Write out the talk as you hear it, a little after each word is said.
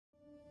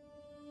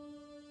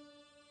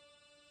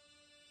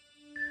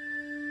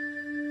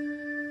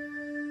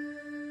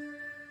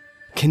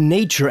Can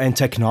nature and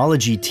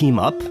technology team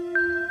up?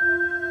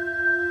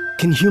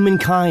 Can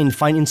humankind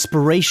find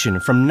inspiration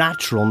from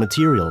natural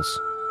materials?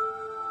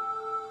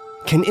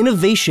 Can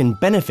innovation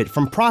benefit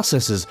from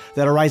processes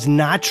that arise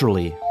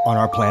naturally on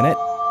our planet?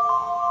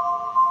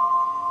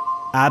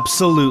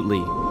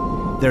 Absolutely.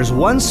 There's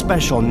one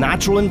special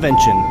natural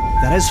invention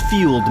that has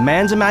fueled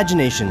man's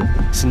imagination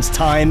since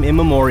time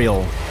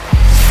immemorial.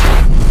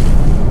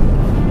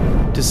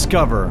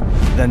 Discover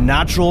the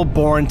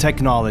natural-born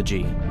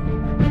technology.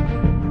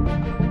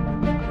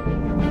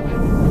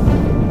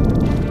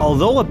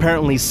 Although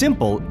apparently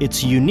simple,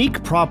 its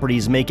unique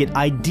properties make it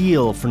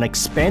ideal for an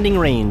expanding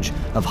range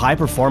of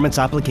high-performance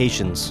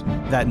applications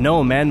that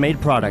no man-made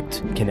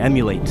product can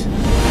emulate.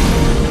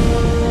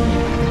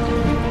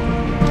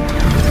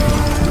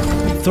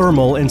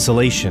 Thermal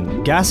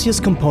insulation. Gaseous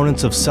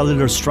components of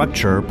cellular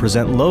structure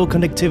present low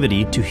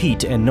conductivity to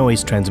heat and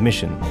noise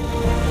transmission.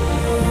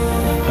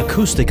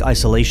 Acoustic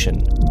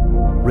isolation.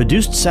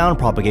 Reduced sound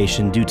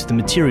propagation due to the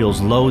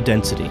material's low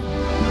density.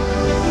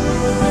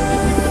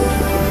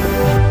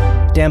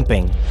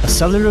 Damping, a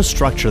cellular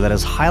structure that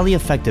is highly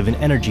effective in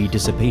energy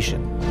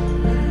dissipation.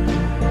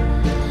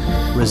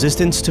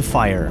 Resistance to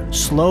fire,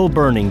 slow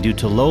burning due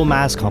to low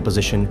mass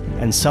composition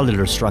and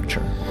cellular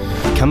structure.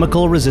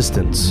 Chemical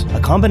resistance, a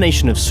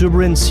combination of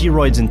suberin,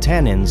 ceroids, and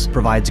tannins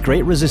provides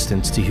great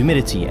resistance to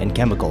humidity and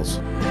chemicals.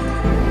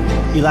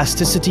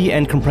 Elasticity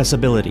and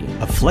compressibility,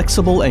 a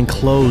flexible and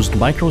closed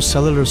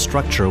microcellular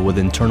structure with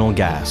internal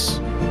gas.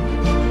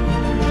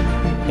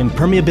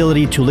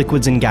 Impermeability to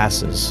liquids and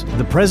gases.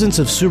 The presence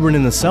of suberin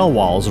in the cell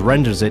walls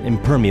renders it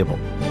impermeable.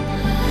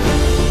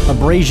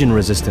 Abrasion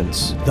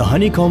resistance. The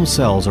honeycomb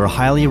cells are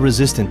highly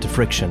resistant to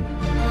friction.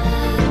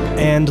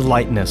 And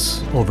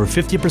lightness. Over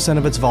 50%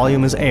 of its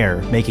volume is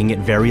air, making it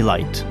very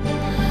light.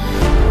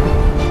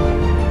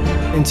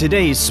 In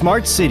today's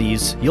smart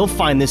cities, you'll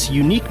find this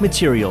unique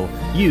material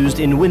used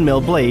in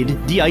windmill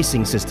blade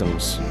de-icing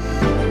systems.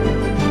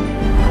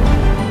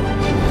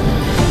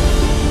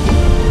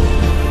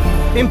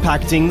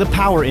 Impacting the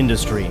power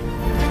industry.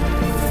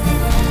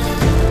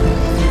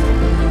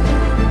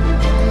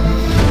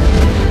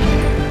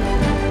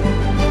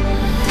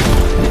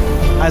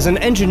 As an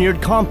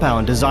engineered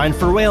compound designed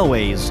for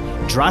railways,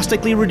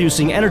 drastically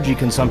reducing energy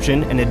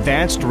consumption in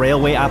advanced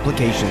railway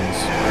applications.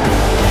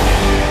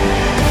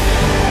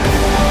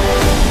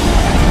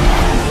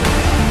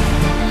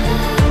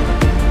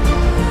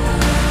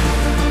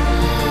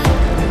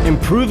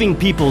 Improving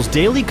people's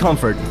daily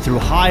comfort through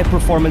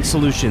high-performance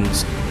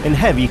solutions in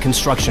heavy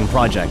construction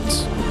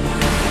projects.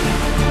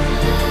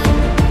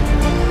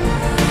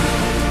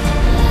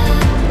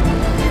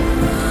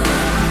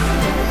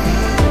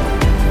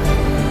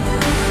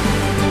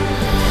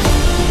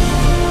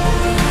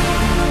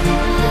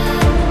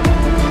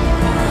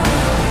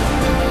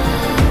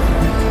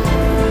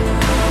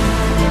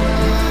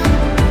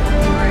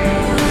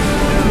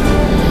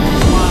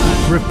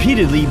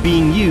 Repeatedly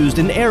being used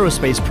in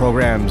aerospace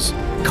programs,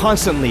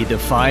 constantly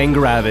defying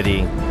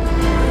gravity.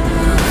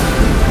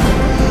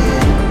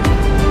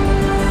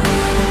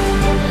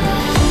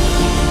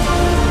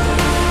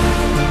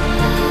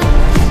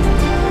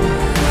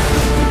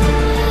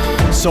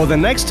 So the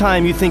next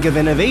time you think of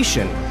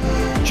innovation,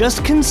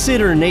 just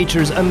consider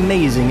nature's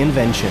amazing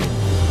invention.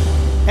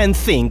 And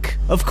think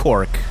of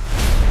cork.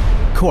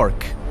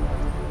 Cork,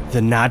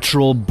 the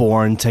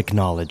natural-born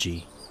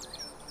technology.